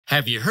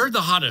Have you heard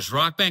the hottest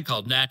rock band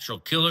called Natural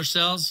Killer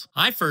Cells?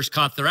 I first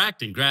caught their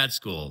act in grad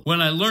school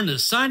when I learned that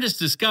scientists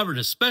discovered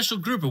a special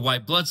group of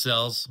white blood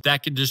cells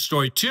that can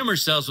destroy tumor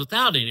cells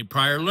without any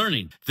prior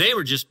learning. They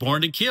were just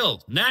born to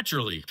kill,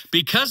 naturally.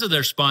 Because of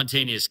their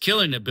spontaneous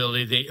killing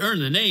ability, they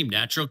earned the name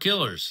Natural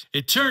Killers.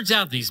 It turns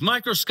out these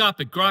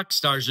microscopic rock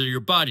stars are your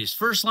body's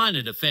first line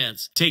of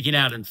defense, taking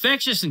out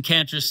infectious and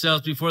cancerous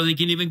cells before they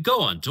can even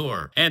go on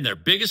tour. And their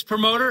biggest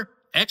promoter?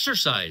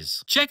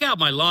 Exercise. Check out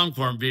my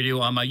long-form video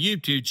on my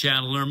YouTube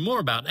channel to learn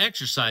more about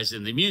exercise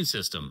and the immune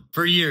system.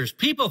 For years,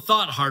 people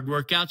thought hard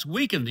workouts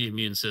weakened the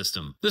immune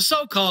system, the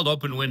so-called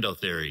open window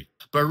theory.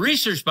 But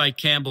research by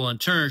Campbell and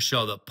Turner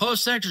show that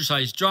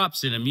post-exercise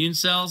drops in immune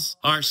cells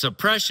aren't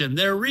suppression,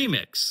 they're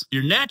remix.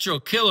 Your natural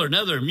killer and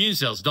other immune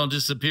cells don't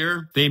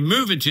disappear. They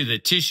move into the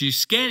tissue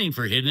scanning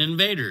for hidden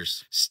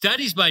invaders.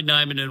 Studies by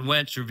Nyman and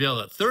Wentz reveal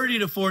that 30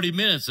 to 40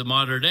 minutes of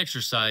moderate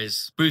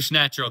exercise boosts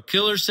natural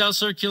killer cell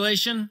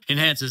circulation,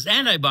 enhances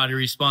antibody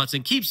response,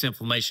 and keeps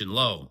inflammation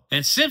low.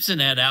 And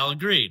Simpson et al.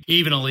 Agreed.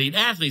 Even elite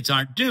athletes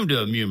aren't doomed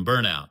to immune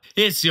burnout.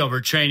 It's the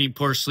overtraining,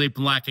 poor sleep,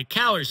 and lack of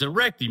calories that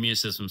wreck the immune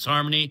system's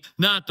harmony,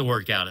 not the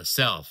workout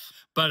itself.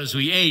 But as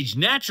we age,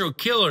 natural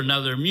killer and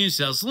other immune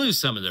cells lose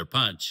some of their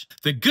punch.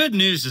 The good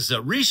news is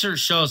that research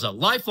shows that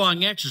lifelong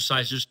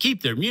exercisers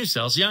keep their immune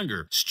cells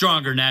younger.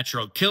 Stronger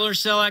natural killer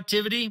cell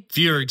activity,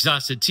 fewer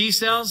exhausted T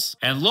cells,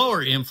 and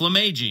lower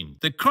inflammaging.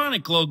 The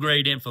chronic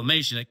low-grade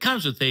inflammation that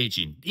comes with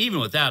aging, even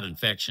without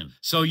infection.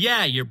 So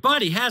yeah, your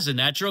body has a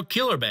natural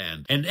killer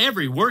band, and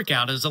every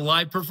workout is a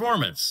live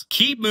performance.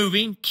 Keep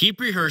moving,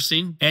 keep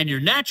rehearsing, and your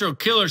natural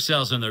killer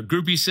cells and their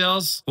groupie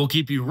cells will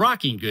keep you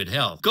rocking good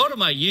health. Go to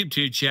my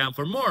YouTube channel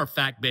for more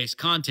fact-based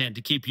content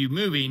to keep you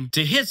moving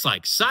to hits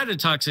like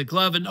Cytotoxic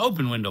Love and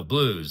Open Window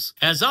Blues.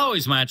 As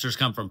always, my answers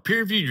come from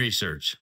peer-reviewed research.